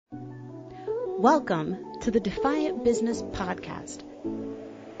Welcome to the Defiant Business Podcast,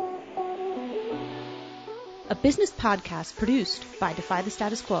 a business podcast produced by Defy the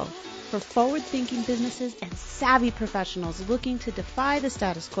Status Quo for forward-thinking businesses and savvy professionals looking to defy the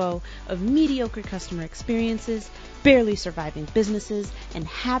status quo of mediocre customer experiences, barely surviving businesses, and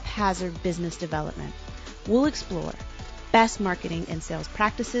haphazard business development. We'll explore best marketing and sales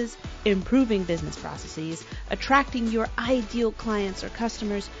practices, improving business processes, attracting your ideal clients or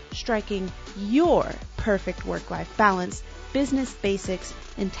customers, striking your perfect work-life balance, business basics,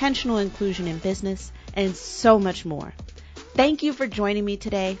 intentional inclusion in business, and so much more. Thank you for joining me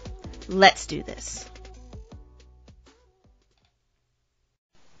today. Let's do this.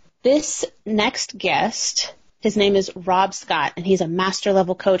 This next guest, his name is Rob Scott, and he's a master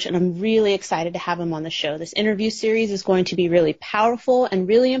level coach, and I'm really excited to have him on the show. This interview series is going to be really powerful and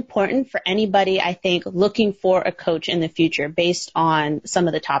really important for anybody, I think, looking for a coach in the future based on some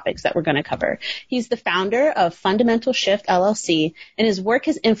of the topics that we're going to cover. He's the founder of Fundamental Shift LLC, and his work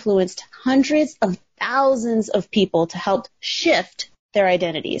has influenced hundreds of thousands of people to help shift their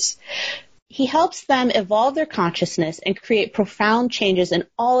identities. He helps them evolve their consciousness and create profound changes in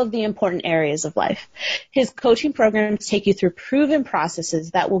all of the important areas of life. His coaching programs take you through proven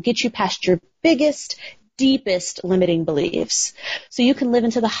processes that will get you past your biggest, deepest limiting beliefs, so you can live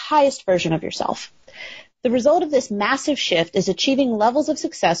into the highest version of yourself. The result of this massive shift is achieving levels of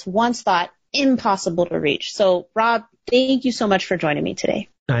success once thought impossible to reach. So, Rob, thank you so much for joining me today.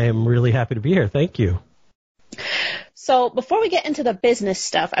 I am really happy to be here. Thank you. So before we get into the business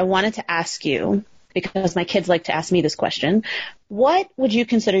stuff, I wanted to ask you, because my kids like to ask me this question, what would you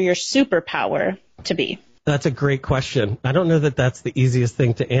consider your superpower to be? That's a great question. I don't know that that's the easiest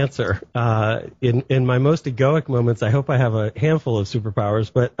thing to answer. In my most egoic moments, I hope I have a handful of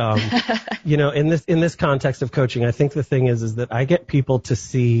superpowers. But in this context of coaching, I think the thing is that I get people to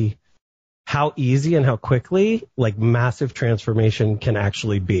see how easy and how quickly like massive transformation can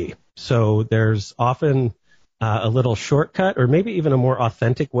actually be. So there's often a little shortcut or maybe even a more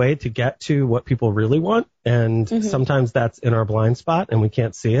authentic way to get to what people really want. And sometimes that's in our blind spot and we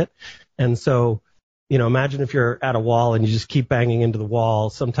can't see it. And so, imagine if you're at a wall and you just keep banging into the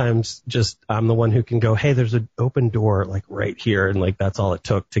wall. Sometimes just I'm the one who can go, hey, there's an open door like right here. And like that's all it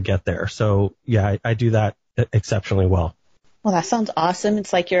took to get there. So yeah, I do that exceptionally well. Well, that sounds awesome.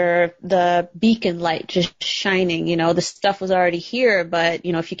 It's like you're the beacon light just shining. The stuff was already here, but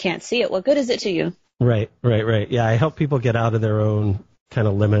if you can't see it, what good is it to you? Right. Yeah, I help people get out of their own kind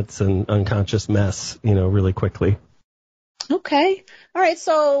of limits and unconscious mess, really quickly. Okay. All right.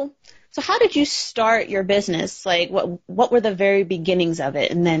 So how did you start your business? Like, what were the very beginnings of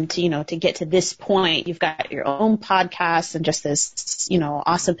it? And then to get to this point, you've got your own podcast and just this,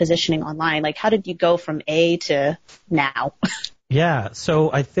 awesome positioning online. Like, how did you go from A to now? Yeah.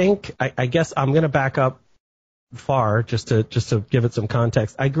 So I think, I guess I'm going to back up far just to give it some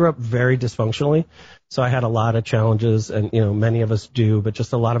context. I grew up very dysfunctionally, so I had a lot of challenges, and many of us do, but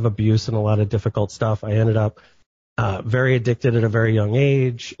just a lot of abuse and a lot of difficult stuff. I ended up very addicted at a very young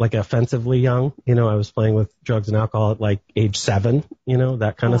age, like offensively young. I was playing with drugs and alcohol at like age 7,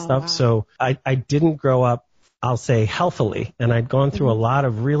 that kind of stuff. Wow. So I didn't grow up, I'll say, healthily, and I'd gone through a lot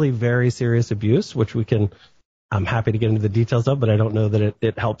of really very serious abuse, which I'm happy to get into the details of, but I don't know that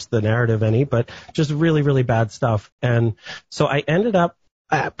it helps the narrative any, but just really, really bad stuff. And so I ended up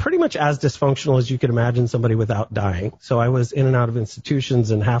pretty much as dysfunctional as you could imagine somebody without dying. So I was in and out of institutions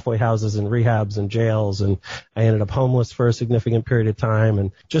and halfway houses and rehabs and jails, and I ended up homeless for a significant period of time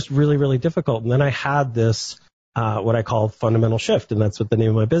and just really, really difficult. And then I had this, what I call fundamental shift, and that's what the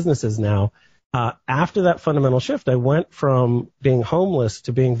name of my business is now. After that fundamental shift, I went from being homeless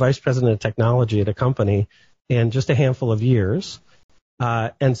to being vice president of technology at a company in just a handful of years.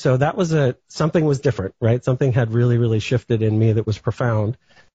 And so that was something was different, right? Something had really, really shifted in me that was profound.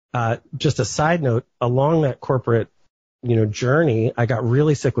 Just a side note, along that corporate, journey, I got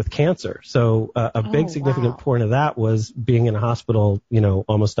really sick with cancer. So a big significant point of that was being in a hospital,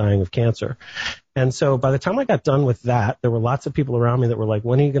 almost dying of cancer. And so by the time I got done with that, there were lots of people around me that were like,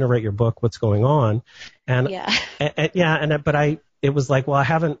 when are you going to write your book? What's going on? And it was like,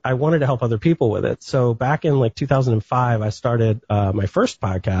 well, I wanted to help other people with it. So back in like 2005, I started my first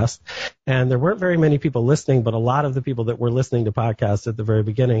podcast, and there weren't very many people listening, but a lot of the people that were listening to podcasts at the very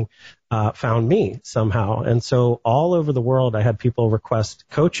beginning found me somehow. And so all over the world, I had people request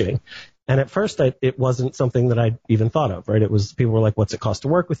coaching. And at first, it wasn't something that I even thought of, right? It was, people were like, what's it cost to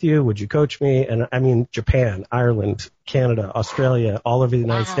work with you? Would you coach me? And I mean, Japan, Ireland, Canada, Australia, all over the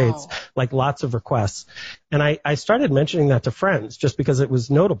United States, like lots of requests. And I started mentioning that to friends just because it was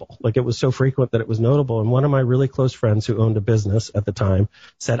notable. Like it was so frequent that it was notable. And one of my really close friends who owned a business at the time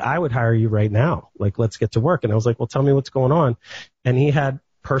said, I would hire you right now. Like, let's get to work. And I was like, well, tell me what's going on. And he had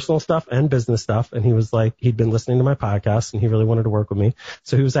personal stuff and business stuff. And he was like, he'd been listening to my podcast and he really wanted to work with me.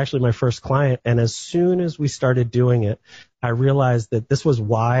 So he was actually my first client. And as soon as we started doing it, I realized that this was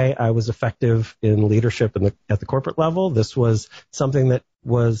why I was effective in leadership at the corporate level. This was something that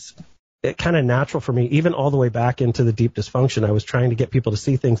was kind of natural for me, even all the way back into the deep dysfunction. I was trying to get people to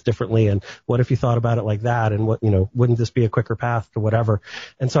see things differently. And what if you thought about it like that? And what, wouldn't this be a quicker path to whatever?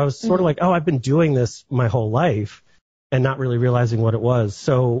 And so I was sort of like, oh, I've been doing this my whole life and not really realizing what it was.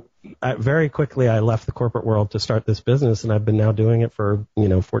 So very quickly, I left the corporate world to start this business, and I've been now doing it for,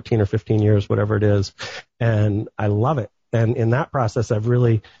 14 or 15 years, whatever it is. And I love it. And in that process, I've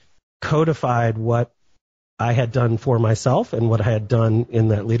really codified what I had done for myself and what I had done in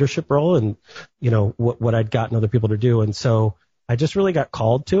that leadership role and, what I'd gotten other people to do. And so I just really got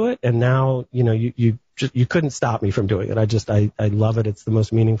called to it. And now, you couldn't stop me from doing it. I love it. It's the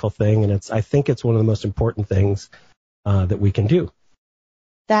most meaningful thing. And I think it's one of the most important things that we can do.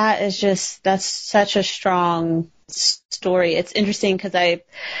 That's such a strong story. It's interesting because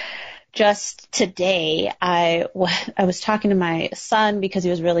just today, I was talking to my son because he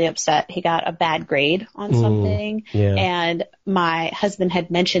was really upset. He got a bad grade on something. Yeah. And my husband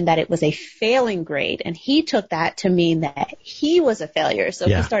had mentioned that it was a failing grade. And he took that to mean that he was a failure. So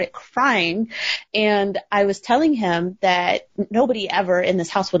he started crying. And I was telling him that nobody ever in this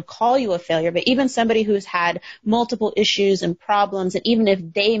house would call you a failure. But even somebody who's had multiple issues and problems, and even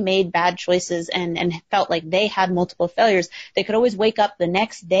if they made bad choices and felt like they had multiple failures, they could always wake up the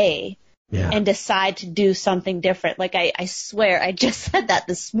next day and decide to do something different. Like I swear, I just said that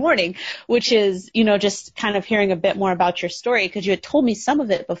this morning, which is, just kind of hearing a bit more about your story, because you had told me some of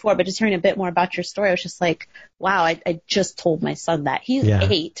it before, but just hearing a bit more about your story, I was just like, wow, I just told my son that. He's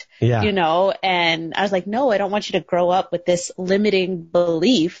 8, and I was like, no, I don't want you to grow up with this limiting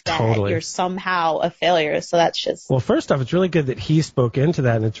belief that you're somehow a failure. So that's just... Well, first off, it's really good that he spoke into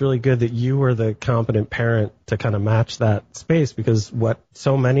that, and it's really good that you were the competent parent to kind of match that space, because what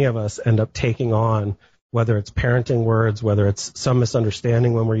so many of us end up taking on, whether it's parenting words, whether it's some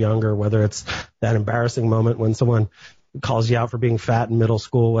misunderstanding when we're younger, whether it's that embarrassing moment when someone calls you out for being fat in middle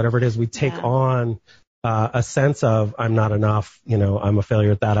school, whatever it is, we take on a sense of, I'm not enough, I'm a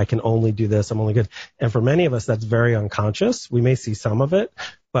failure at that, I can only do this, I'm only good. And for many of us, that's very unconscious. We may see some of it,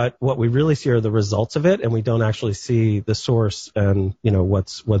 but what we really see are the results of it, and we don't actually see the source and,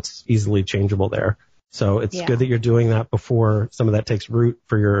 what's easily changeable there. So it's good that you're doing that before some of that takes root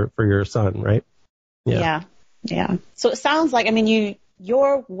for your son, right? Yeah. So it sounds like,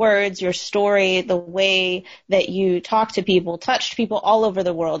 your words, your story, the way that you talk to people, touched people all over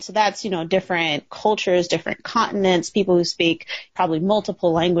the world. So that's, different cultures, different continents, people who speak probably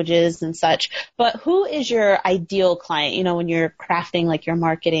multiple languages and such. But who is your ideal client, when you're crafting like your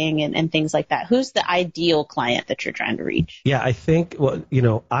marketing and things like that? Who's the ideal client that you're trying to reach? Yeah, I think,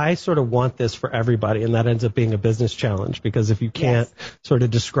 I sort of want this for everybody, and that ends up being a business challenge, because if you can't sort of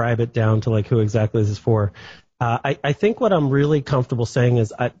describe it down to like who exactly this is for, I think what I'm really comfortable saying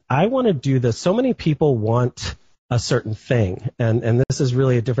is I want to do this. So many people want a certain thing, and this is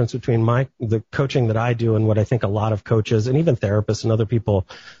really a difference between the coaching that I do and what I think a lot of coaches and even therapists and other people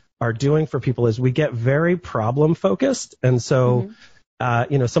are doing for people is we get very problem focused. And so,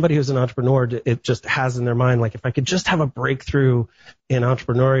 somebody who's an entrepreneur, it just has in their mind, like, if I could just have a breakthrough in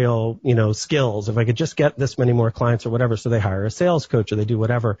entrepreneurial, skills, if I could just get this many more clients or whatever. So they hire a sales coach or they do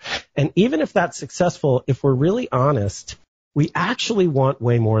whatever. And even if that's successful, if we're really honest, we actually want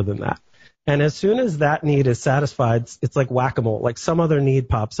way more than that. And as soon as that need is satisfied, it's like whack-a-mole, like some other need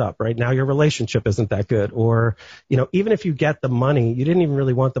pops up, right? Now your relationship isn't that good. Or, even if you get the money, you didn't even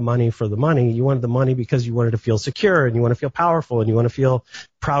really want the money for the money. You wanted the money because you wanted to feel secure and you want to feel powerful and you want to feel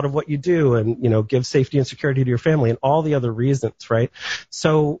proud of what you do and, give safety and security to your family and all the other reasons, right?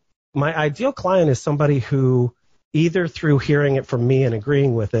 So my ideal client is somebody who either through hearing it from me and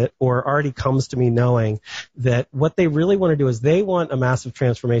agreeing with it, or already comes to me knowing that what they really want to do is they want a massive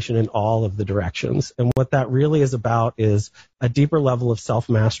transformation in all of the directions. And what that really is about is a deeper level of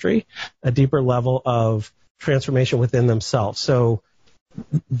self-mastery, a deeper level of transformation within themselves. So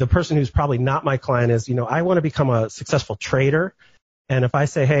the person who's probably not my client is, I want to become a successful trader. And if I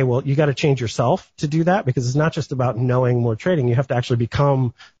say, hey, well, you got to change yourself to do that, because it's not just about knowing more trading. You have to actually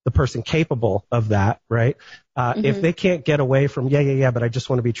become the person capable of that, right? If they can't get away from, but I just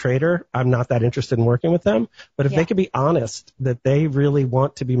want to be trader, I'm not that interested in working with them. But if they can be honest that they really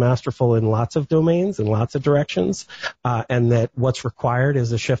want to be masterful in lots of domains and lots of directions, and that what's required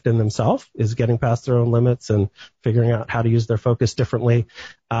is a shift in themselves, is getting past their own limits and figuring out how to use their focus differently,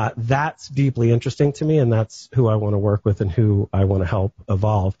 that's deeply interesting to me, and that's who I want to work with and who I want to help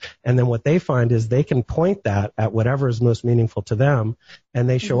evolve. And then what they find is they can point that at whatever is most meaningful to them, and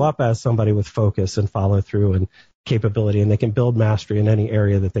they show up as somebody with focus and follow through and capability, and they can build mastery in any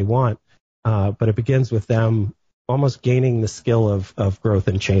area that they want. But it begins with them almost gaining the skill of growth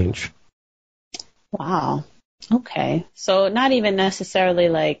and change. Wow. Okay. So not even necessarily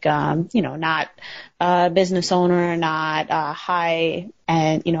like, not a business owner, not a high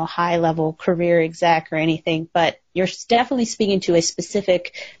level career exec or anything, but you're definitely speaking to a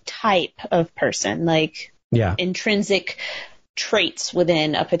specific type of person, like intrinsic traits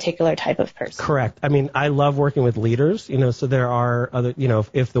within a particular type of person. Correct. I mean, I love working with leaders, so there are other,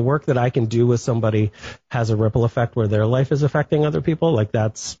 if the work that I can do with somebody has a ripple effect where their life is affecting other people, like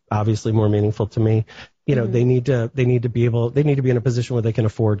that's obviously more meaningful to me. They need to be in a position where they can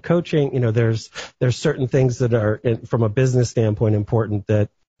afford coaching. There's certain things that are from a business standpoint important that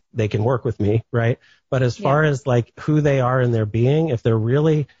they can work with me. Right. But as far as like who they are in their being, if they're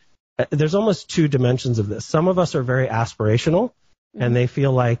really, there's almost two dimensions of this. Some of us are very aspirational and they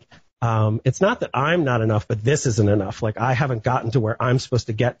feel like, it's not that I'm not enough, but this isn't enough. Like I haven't gotten to where I'm supposed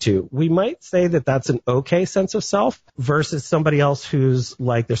to get to. We might say that that's an okay sense of self versus somebody else who's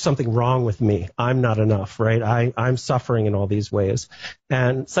like, there's something wrong with me. I'm not enough, right? I'm suffering in all these ways.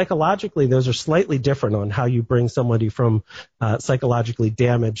 And psychologically, those are slightly different on how you bring somebody from psychologically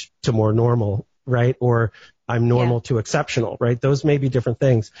damaged to more normal, right? Or I'm normal to exceptional, right? Those may be different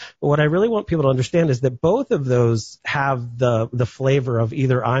things. But what I really want people to understand is that both of those have the flavor of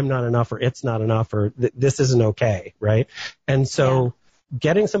either I'm not enough or it's not enough or this isn't okay, right? And so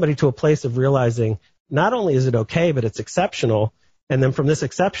getting somebody to a place of realizing not only is it okay, but it's exceptional. And then from this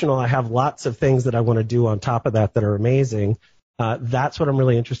exceptional, I have lots of things that I want to do on top of that are amazing. That's what I'm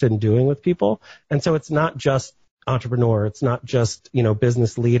really interested in doing with people. And so it's not just entrepreneur. It's not just,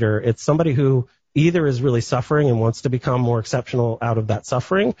 business leader. It's somebody who either is really suffering and wants to become more exceptional out of that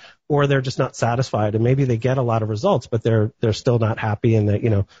suffering, or they're just not satisfied. And maybe they get a lot of results, but they're still not happy and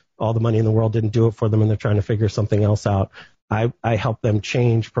that, all the money in the world didn't do it for them and they're trying to figure something else out. I help them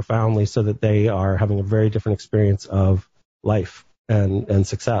change profoundly so that they are having a very different experience of life and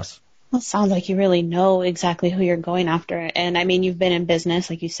success. Well, it sounds like you really know exactly who you're going after. And I mean, you've been in business,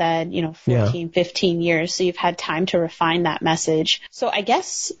 like you said, 15 years. So you've had time to refine that message. So I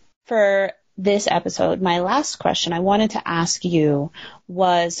guess for this episode, my last question I wanted to ask you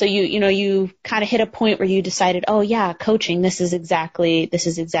was, so you kind of hit a point where you decided, oh yeah, coaching, this is exactly,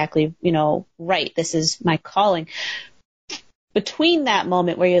 right. This is my calling. Between that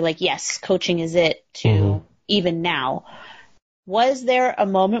moment where you're like, yes, coaching is it, to even now, was there a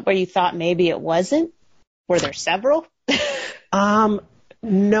moment where you thought maybe it wasn't? Were there several?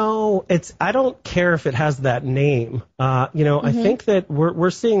 No, I don't care if it has that name. I think that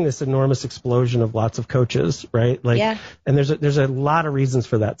we're seeing this enormous explosion of lots of coaches, right? And there's a lot of reasons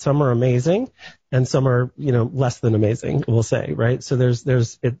for that. Some are amazing and some are, less than amazing, we'll say, right? So there's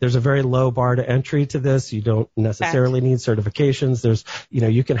a very low bar to entry to this. You don't necessarily need certifications.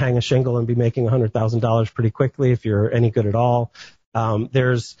 You can hang a shingle and be making $100,000 pretty quickly if you're any good at all.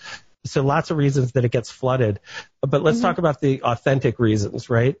 So lots of reasons that it gets flooded. But let's talk about the authentic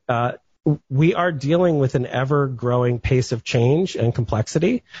reasons, right? We are dealing with an ever-growing pace of change and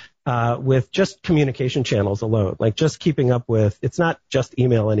complexity with just communication channels alone. Like just keeping up with, it's not just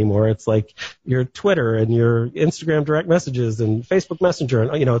email anymore. It's like your Twitter and your Instagram direct messages and Facebook Messenger.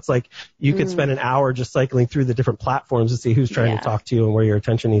 And, it's like you could spend an hour just cycling through the different platforms to see who's trying to talk to you and where your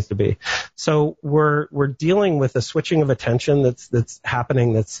attention needs to be. So we're dealing with a switching of attention that's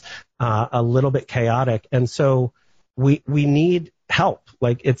happening that's a little bit chaotic. And so we need help.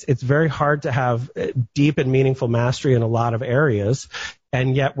 Like it's very hard to have deep and meaningful mastery in a lot of areas,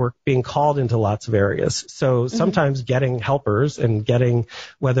 and yet we're being called into lots of areas. So sometimes getting helpers and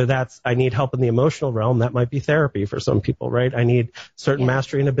whether that's I need help in the emotional realm, that might be therapy for some people, right? I need certain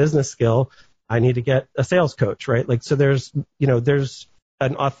mastery in a business skill. I need to get a sales coach, right? Like, so there's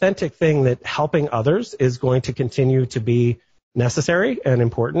an authentic thing that helping others is going to continue to be necessary and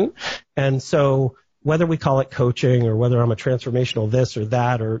important. And so whether we call it coaching or whether I'm a transformational this or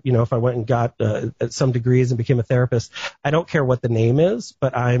that, or, if I went and got some degrees and became a therapist, I don't care what the name is,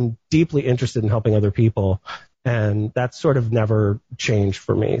 but I'm deeply interested in helping other people. And that's sort of never changed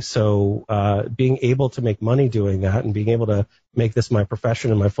for me. So being able to make money doing that and being able to make this my profession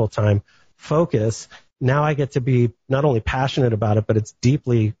and my full-time focus now I get to be not only passionate about it, but it's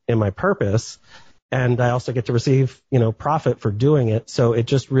deeply in my purpose. And I also get to receive, profit for doing it. So it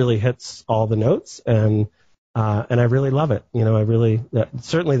just really hits all the notes, and I really love it.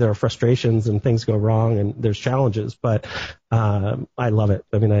 Certainly there are frustrations and things go wrong and there's challenges, but I love it.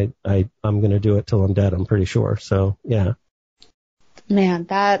 I mean, I'm going to do it till I'm dead, I'm pretty sure. So, yeah. Man,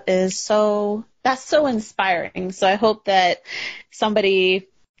 that's so inspiring. So I hope that somebody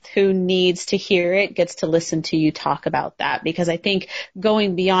who needs to hear it gets to listen to you talk about that, because I think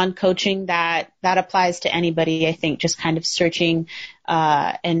going beyond coaching, that applies to anybody. I think just kind of searching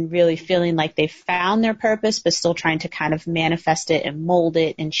and really feeling like they've found their purpose, but still trying to kind of manifest it and mold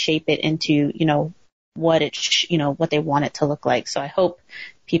it and shape it into, what what they want it to look like. So I hope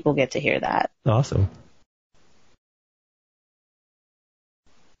people get to hear that. Awesome.